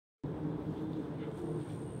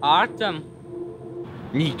Artem?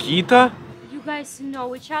 Nikita? You guys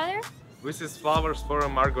know each other? This is flowers for a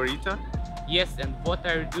margarita? Yes, and what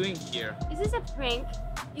are you doing here? Is this a prank?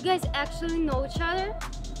 You guys actually know each other?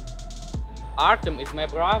 Artem is my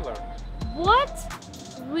brother. What?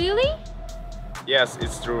 Really? Yes,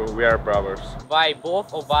 it's true, we are brothers. Why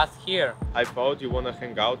both of us here? I thought you wanna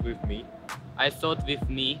hang out with me. I thought with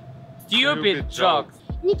me. Stupid Stupid jokes.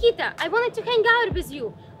 Nikita, I wanted to hang out with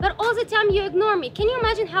you, but all the time you ignore me. Can you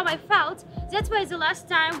imagine how I felt? That's why the last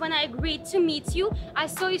time when I agreed to meet you, I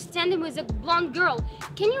saw you standing with a blonde girl.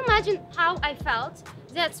 Can you imagine how I felt?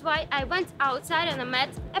 That's why I went outside and I met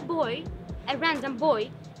a boy, a random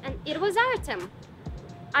boy, and it was Artem.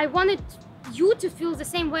 I wanted you to feel the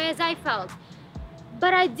same way as I felt,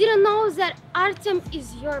 but I didn't know that Artem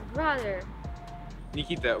is your brother.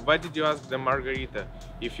 Nikita, why did you ask the margarita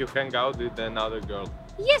if you hang out with another girl?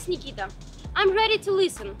 Yes, Nikita, I'm ready to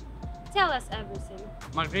listen. Tell us everything.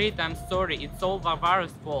 Margarita, I'm sorry, it's all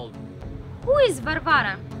Varvara's fault. Who is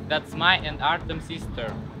Varvara? That's my and Artem's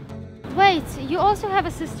sister. Wait, you also have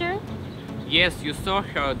a sister? Yes, you saw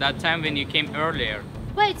her that time when you came earlier.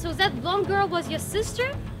 Wait, so that blonde girl was your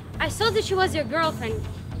sister? I thought that she was your girlfriend.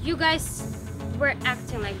 You guys were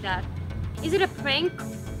acting like that. Is it a prank?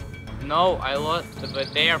 No, I lost the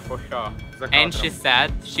dare for her. And she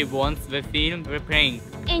said she wants the film the prank.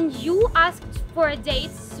 And you asked for a date,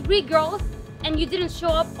 3 girls, and you didn't show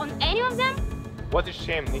up on any of them? What a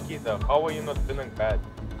shame, Nikita. How are you not feeling bad?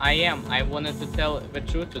 I am. I wanted to tell the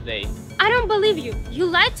truth today. I don't believe you. You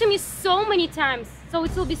lied to me so many times, so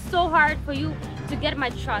it will be so hard for you to get my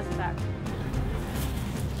trust back.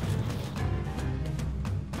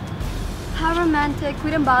 How romantic. We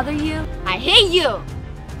didn't bother you. I hate you!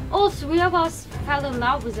 All 3 of us fell in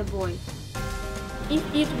love with a boy. If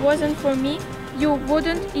it wasn't for me, you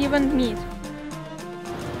wouldn't even meet.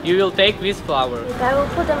 You will take this flower. I will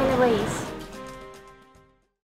put them in a vase.